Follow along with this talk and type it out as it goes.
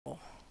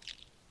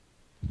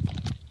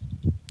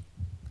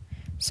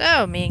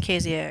So, me and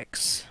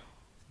KZX.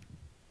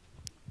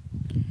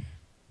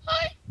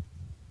 Hi.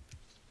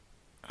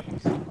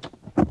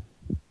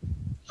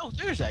 Oh,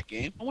 there's that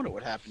game. I wonder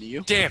what happened to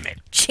you. Damn it!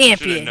 Should have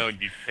Champion. known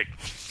you'd pick.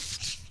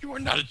 You are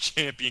not a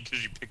champion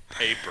because you picked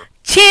paper.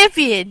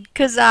 Champion!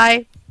 Because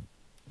I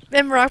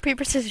am Rock,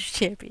 Paper, Scissors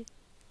champion.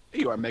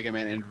 You are Mega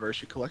Man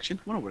Anniversary Collection.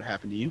 I wonder what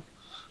happened to you.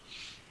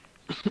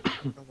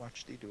 I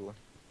watched the duel.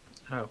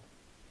 How?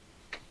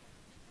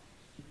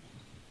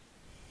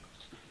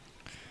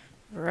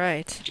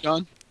 Right.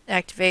 John?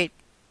 Activate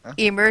Huh?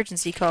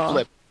 emergency call.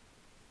 Flip.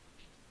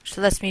 So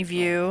lets me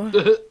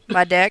view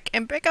my deck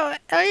and pick out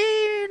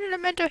a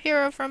elemental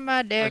hero from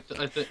my deck.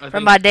 I think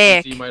my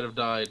deck. He might have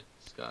died,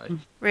 Sky.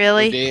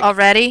 Really? Indeed.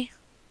 Already?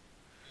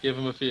 Give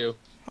him a few.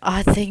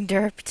 I think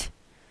derped.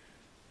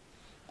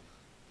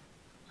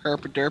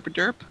 Herp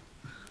derp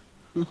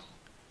derp.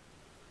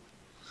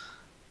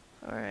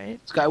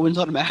 Alright. Sky wins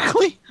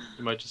automatically?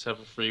 He might just have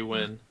a free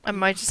win. I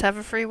might just have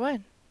a free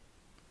win.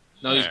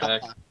 No, he's Yeah.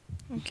 back.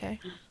 Okay.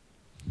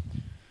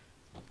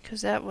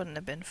 Because that wouldn't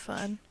have been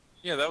fun.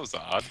 Yeah, that was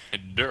odd.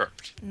 It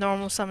derped.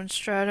 Normal summon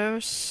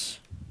Stratos.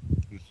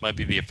 Might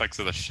be the effects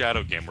of the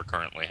shadow game we're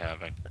currently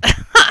having.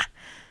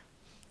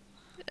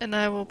 And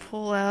I will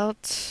pull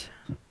out...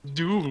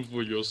 Duel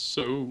for your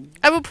soul.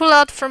 I will pull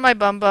out from my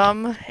bum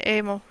bum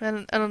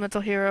an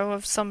elemental hero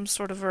of some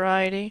sort of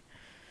variety.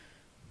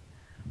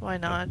 Why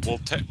not?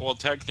 Well,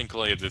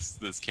 technically,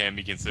 this can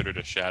be considered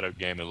a shadow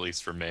game, at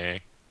least for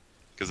me.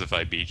 Because if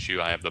I beat you,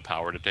 I have the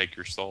power to take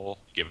your soul,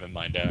 given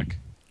my deck.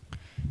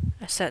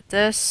 I set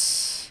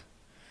this.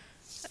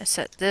 I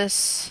set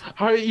this.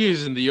 How are you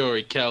using the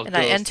Ori calculus? And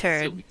I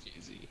entered. So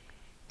easy.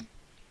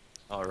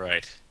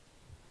 Alright.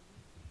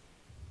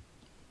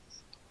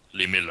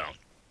 Leave me alone.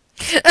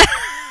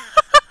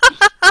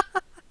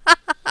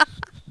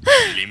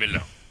 Leave me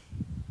alone.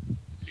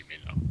 Leave me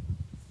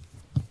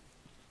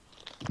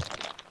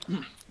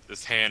alone.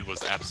 This hand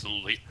was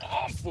absolutely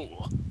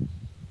awful.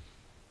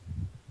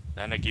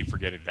 And I keep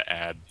forgetting to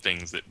add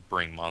things that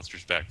bring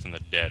monsters back from the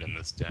dead in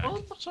this deck.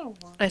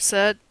 I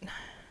set.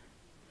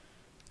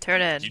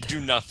 Turn end. You do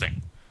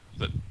nothing.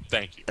 But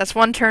thank you. That's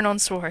one turn on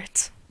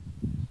swords.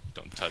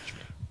 Don't touch me.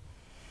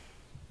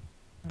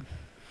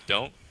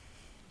 Don't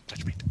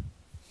touch me.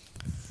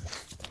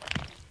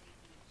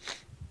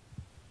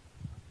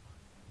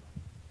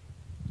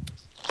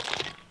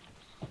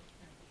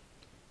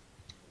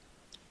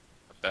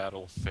 A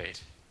battle of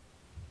fate.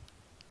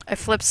 I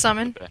flip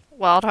summon Okay.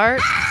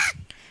 Wildheart.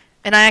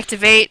 And I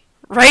activate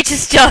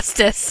Righteous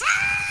Justice.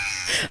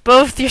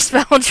 Both your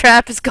spell and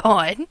trap is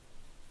gone.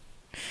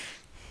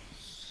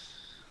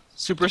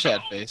 Super sad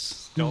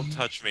face. Don't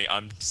touch me.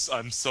 I'm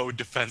so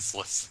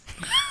defenseless.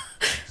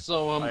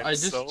 So I'm I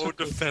just so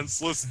took a-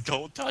 defenseless.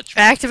 Don't touch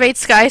me. Activate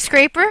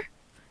Skyscraper.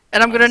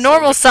 And I'm gonna I'm so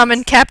normal defenseless.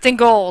 summon Captain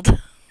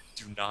Gold.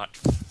 Do not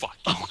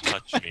fucking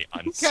touch me.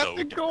 I'm so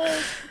Captain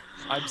Gold.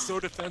 I'm so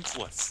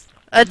defenseless.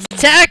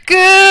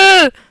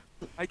 Attacker!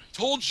 I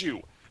told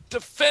you,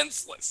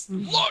 defenseless.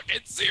 Look,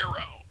 it's 0.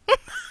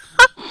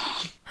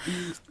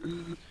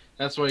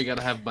 That's why you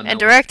gotta have vanilla. And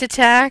direct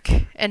attack.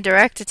 And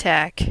direct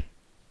attack.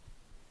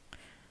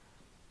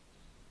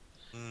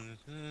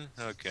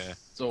 Okay.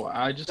 So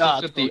I just Ah,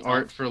 looked at the it's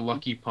art for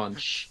Lucky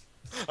Punch.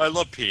 I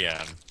love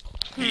PM.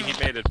 He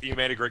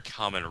made a great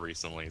comment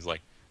recently. He's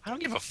like, I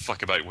don't give a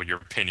fuck about what your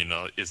opinion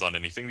is on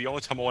anything. The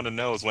only time I want to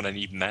know is when I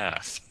need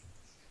math.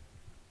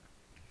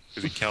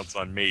 Because he counts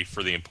on me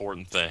for the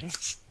important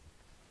things.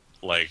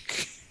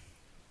 Like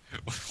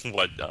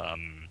what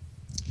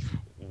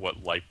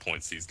life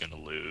points he's gonna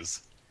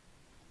lose.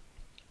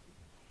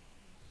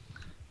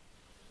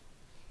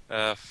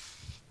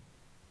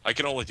 I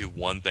can only do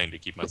one thing to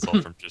keep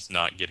myself from just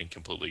not getting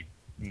completely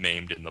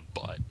maimed in the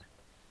butt.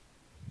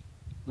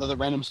 Another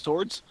random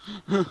swords?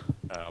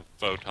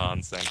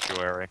 Photon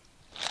Sanctuary.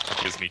 It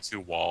gives me 2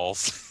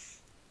 walls.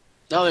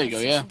 Oh, there you go,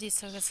 yeah.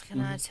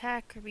 Can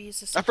attack or be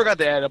used I forgot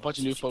they added a bunch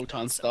of new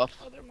photon stuff.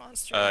 Other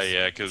monsters.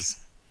 Yeah,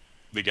 because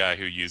the guy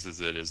who uses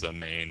it is a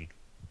main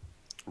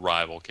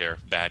rival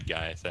bad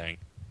guy, I think.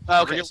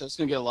 Oh, okay, so it's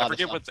gonna get a lot I of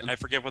forget stuff. I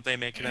forget what they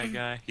make of that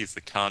guy. He's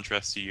the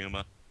contrast to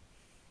Yuma.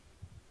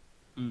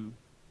 Mm.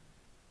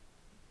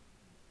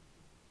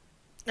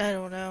 I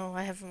don't know.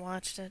 I haven't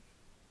watched it.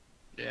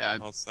 Yeah,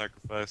 I'll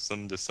sacrifice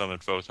them to summon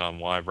Photon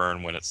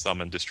Wyvern. When it's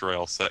summoned, destroy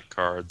all set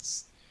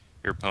cards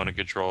your opponent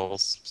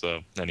controls. So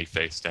any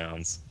face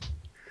downs.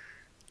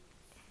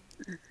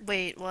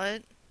 Wait,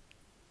 what?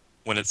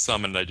 When it's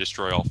summoned, I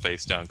destroy all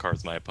face down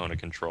cards my opponent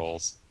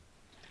controls.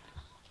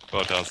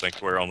 Photon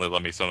Sanctuary only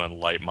let me summon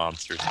light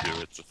monsters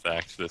do its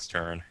effect this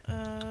turn.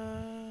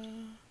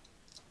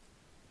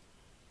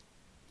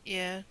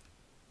 Yeah.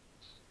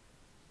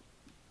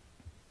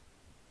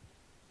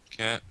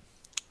 Okay.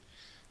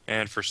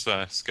 And for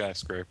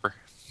Skyscraper.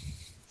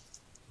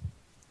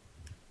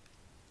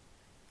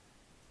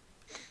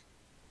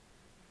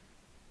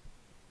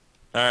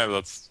 Alright,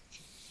 let's...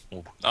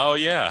 Oh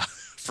yeah,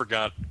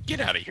 forgot. Get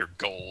out of here,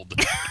 Gold.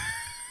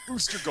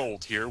 Booster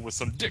Gold here with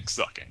some dick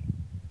sucking.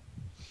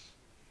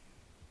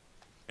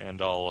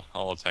 And I'll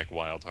attack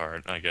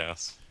Wildheart, I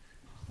guess.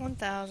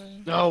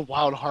 1,000. Oh,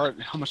 Wild Heart,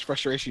 how much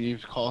frustration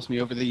you've caused me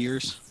over the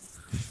years.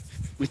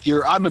 With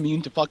your I'm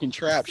immune to fucking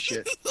trap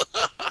shit.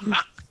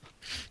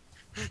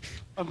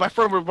 My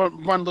friend would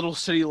run Little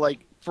City like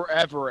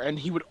forever, and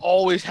he would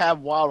always have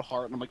Wild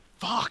Heart, and I'm like,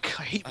 fuck,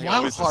 I hate I Wild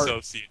always Heart.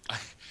 associate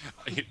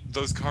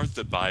those cards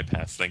that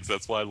bypass things.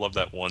 That's why I love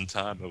that one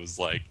time. It was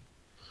like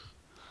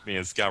me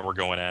and Scott were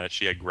going at it.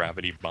 She had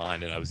Gravity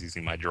Bind, and I was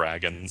using my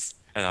dragons.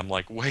 And I'm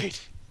like,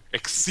 wait,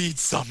 Exceed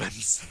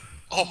summons.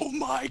 Oh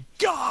my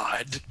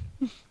god!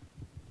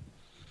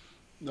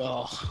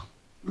 Ugh.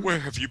 Where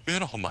have you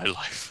been all my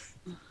life?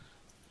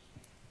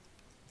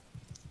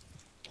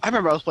 I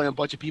remember I was playing a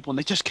bunch of people, and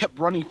they just kept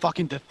running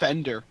fucking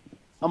Defender.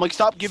 I'm like,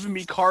 stop giving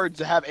me cards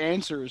that have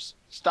answers.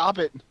 Stop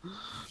it.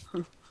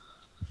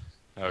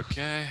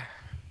 Okay.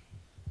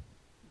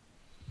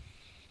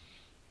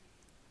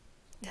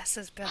 This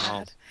is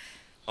bad.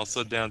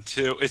 Also down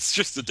 2. It's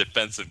just a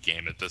defensive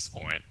game at this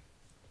point.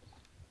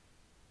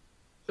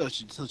 So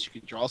you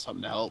can draw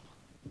something to help.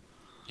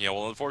 Yeah,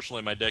 well,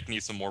 unfortunately, my deck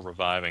needs some more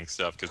reviving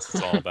stuff because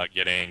it's all about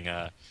getting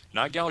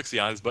not Galaxy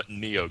Eyes, but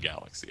Neo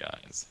Galaxy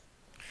Eyes.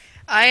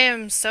 I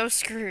am so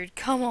screwed.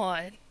 Come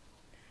on.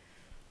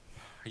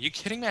 Are you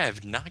kidding me? I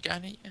have not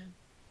gotten it yet.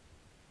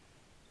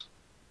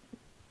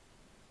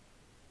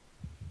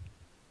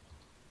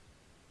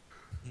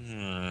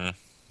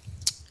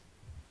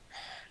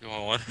 Do I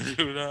want to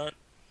do that?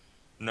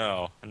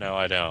 No,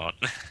 I don't.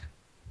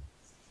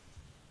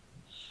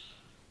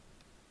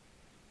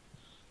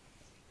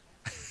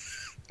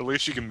 At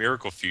least you can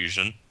Miracle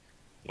Fusion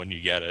when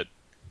you get it.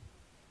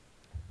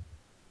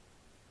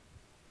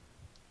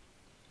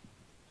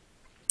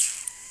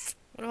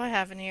 What do I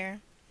have in here?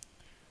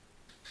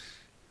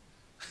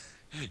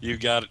 You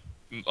got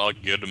a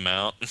good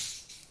amount.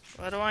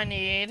 What do I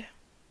need?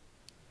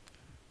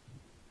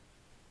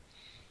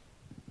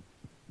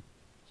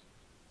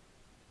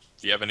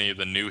 Do you have any of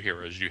the new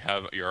heroes? You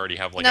already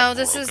have like No, a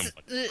this broken is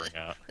one to bring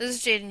out. this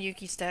is Jade and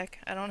Yuki's deck.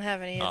 I don't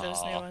have any of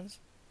those new Aw. ones.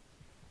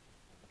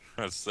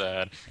 That's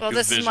sad. Well, 'Cause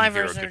this is Vision my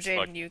Hero version of could Jade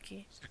fuck- and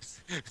Yuki.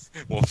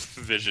 Well,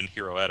 Vision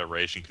Hero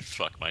Adoration could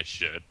fuck my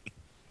shit.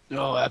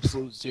 Oh,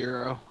 Absolute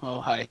Zero. Oh,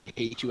 I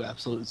hate you,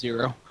 Absolute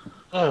Zero.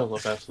 I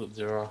love Absolute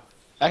Zero.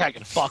 That guy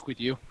can fuck with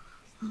you.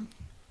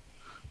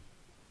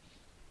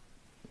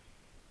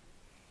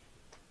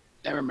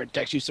 I remember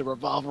decks used to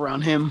revolve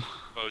around him.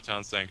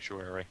 Photon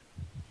Sanctuary.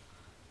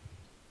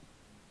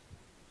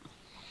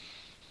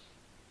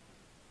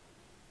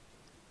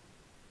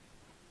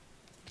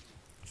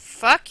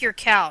 Fuck your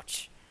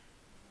couch.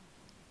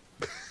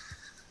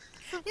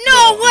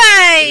 No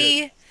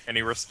way!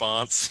 Any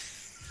response?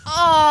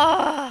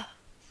 Oh.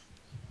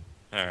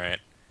 Alright.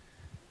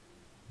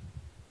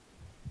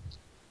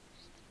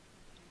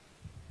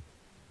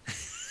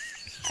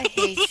 I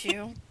hate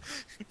you.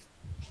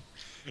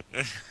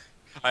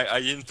 I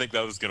didn't think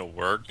that was gonna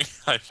work.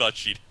 I thought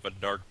she'd have a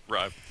dark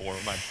ride form,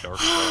 my dark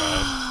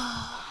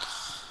ride.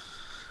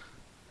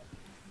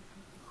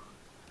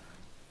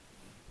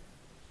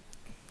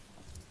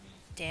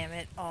 Damn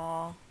it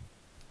all.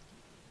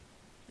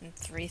 And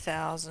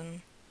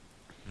 3,000.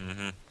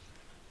 Mm-hmm.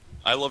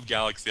 I love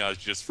Galaxy Eyes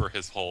just for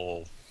his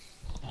whole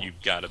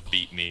 "you've got to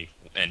beat me"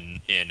 and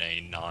in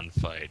a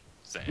non-fight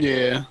thing.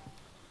 Yeah.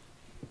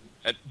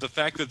 And the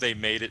fact that they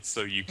made it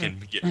so you can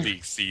get the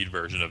Exceed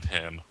version of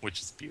him,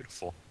 which is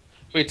beautiful.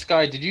 Wait,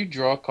 Sky, did you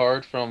draw a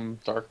card from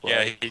Dark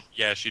Yeah, Blade?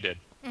 yeah, she did.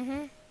 Mm-hmm.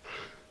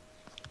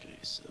 Okay,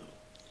 so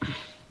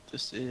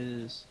this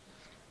is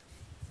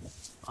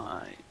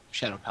my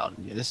Shadow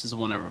Paladin. Yeah, this is the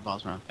one that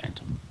revolves around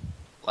Phantom.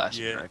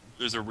 Classic Yeah, Dragon.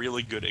 there's a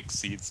really good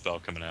Exceed spell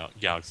coming out,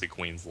 Galaxy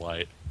Queen's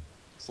Light.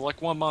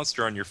 Select one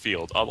monster on your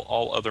field.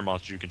 All other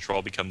monsters you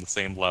control become the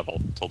same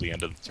level till the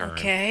end of the turn.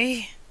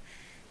 Okay.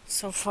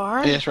 So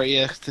far, Yeah, that's right.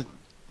 Yeah,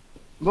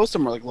 most of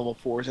them are like level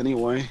 4s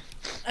anyway.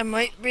 I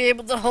might be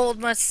able to hold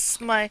my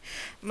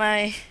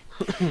my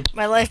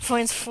life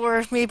points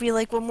for maybe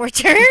like one more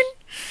turn.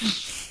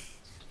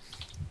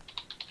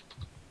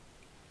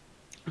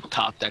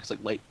 Top deck's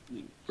like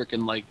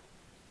freaking like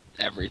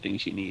everything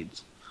she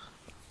needs.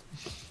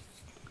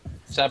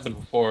 It's happened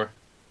before.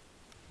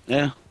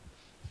 Yeah.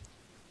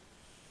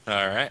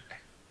 All right.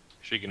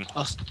 She can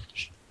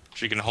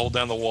she can hold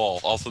down the wall.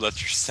 Also,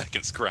 that's your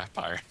second scrap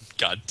iron.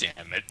 God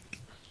damn it.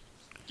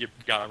 You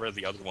got rid of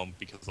the other one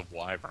because of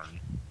Wyvern.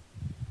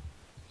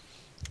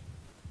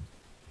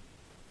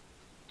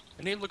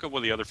 I need to look up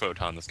what the other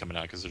Photon that's coming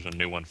out because there's a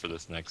new one for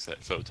this next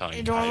set.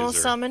 Photon Normal Kaiser.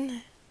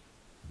 summon.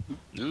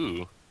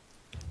 Ooh.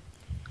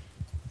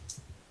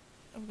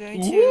 I'm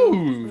going to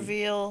Ooh.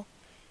 reveal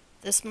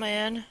this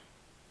man,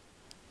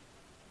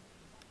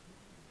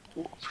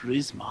 Oh,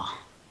 Prisma.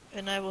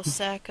 and I will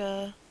sack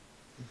a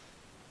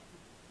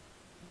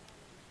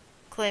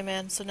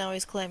Clayman. So now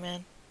he's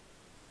Clayman.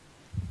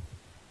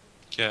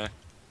 Okay.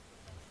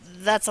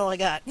 That's all I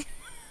got.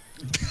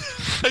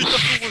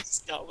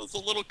 I was a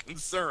little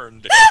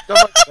concerned.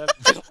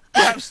 You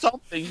have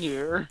something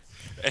here.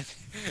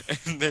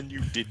 And then you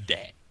did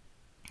that.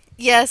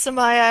 Yes,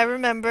 I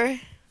remember.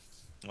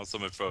 Also,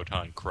 my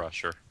Photon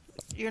Crusher.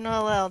 You're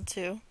not allowed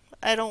to.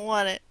 I don't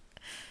want it.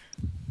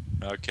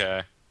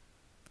 Okay.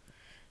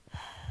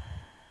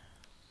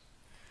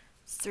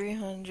 It's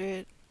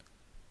 300.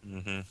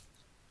 Mm-hmm.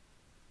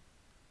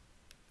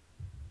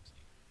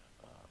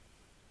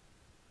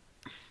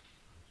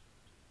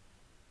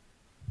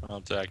 I'll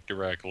attack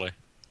directly.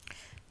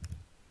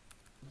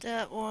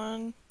 That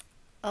one,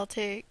 I'll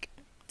take.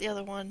 The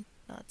other one,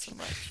 not so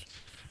much.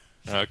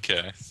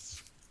 Okay.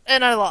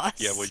 And I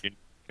lost. Yeah, well, you...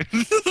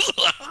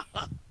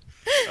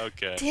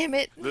 Okay. Damn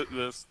it.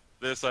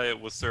 This I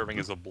was serving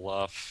as a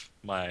bluff.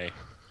 My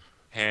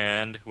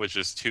hand, which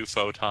is 2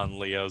 Photon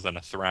Leos and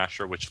a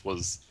Thrasher, which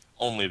was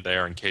only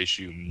there in case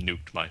you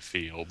nuked my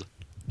field.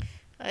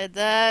 I had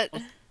that.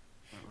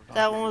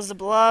 That one was the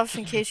bluff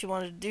in case you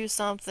wanted to do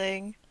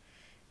something.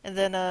 And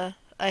then,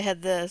 I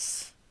had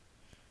this.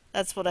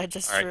 That's what I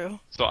just Alright. drew.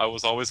 So I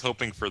was always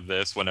hoping for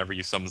this whenever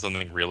you summon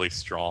something really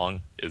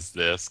strong, is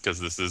this, because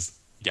this is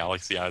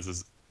Galaxy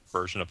Eyes'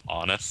 version of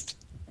Honest.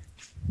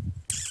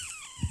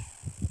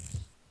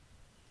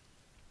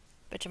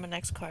 Bet you my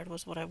next card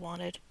was what I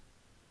wanted.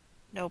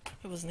 Nope,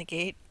 it was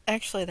negate.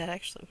 Actually, that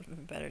actually would have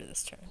been better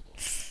this turn.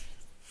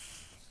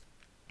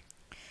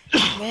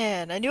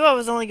 Man, I knew I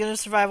was only going to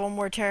survive one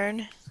more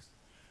turn.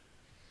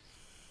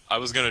 I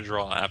was gonna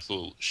draw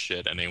absolute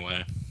shit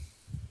anyway.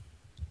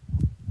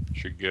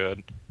 You're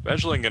good.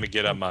 Eventually I'm gonna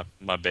get at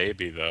my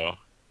baby, though.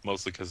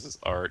 Mostly because his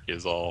art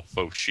is all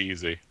faux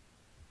cheesy.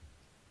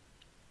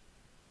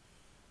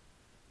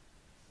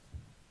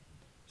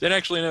 Didn't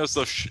actually notice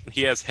though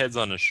he has heads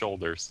on his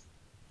shoulders.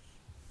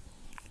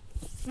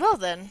 Well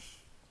then.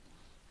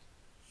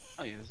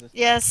 Oh, yeah, this.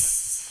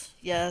 Yes.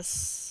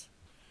 Yes.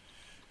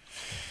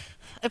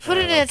 I put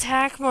it in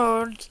attack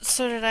mode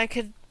so that I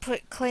could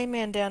put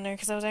Clayman down there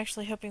because I was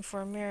actually hoping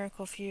for a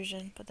Miracle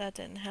Fusion, but that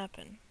didn't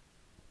happen.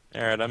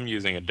 Alright, I'm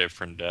using a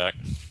different deck.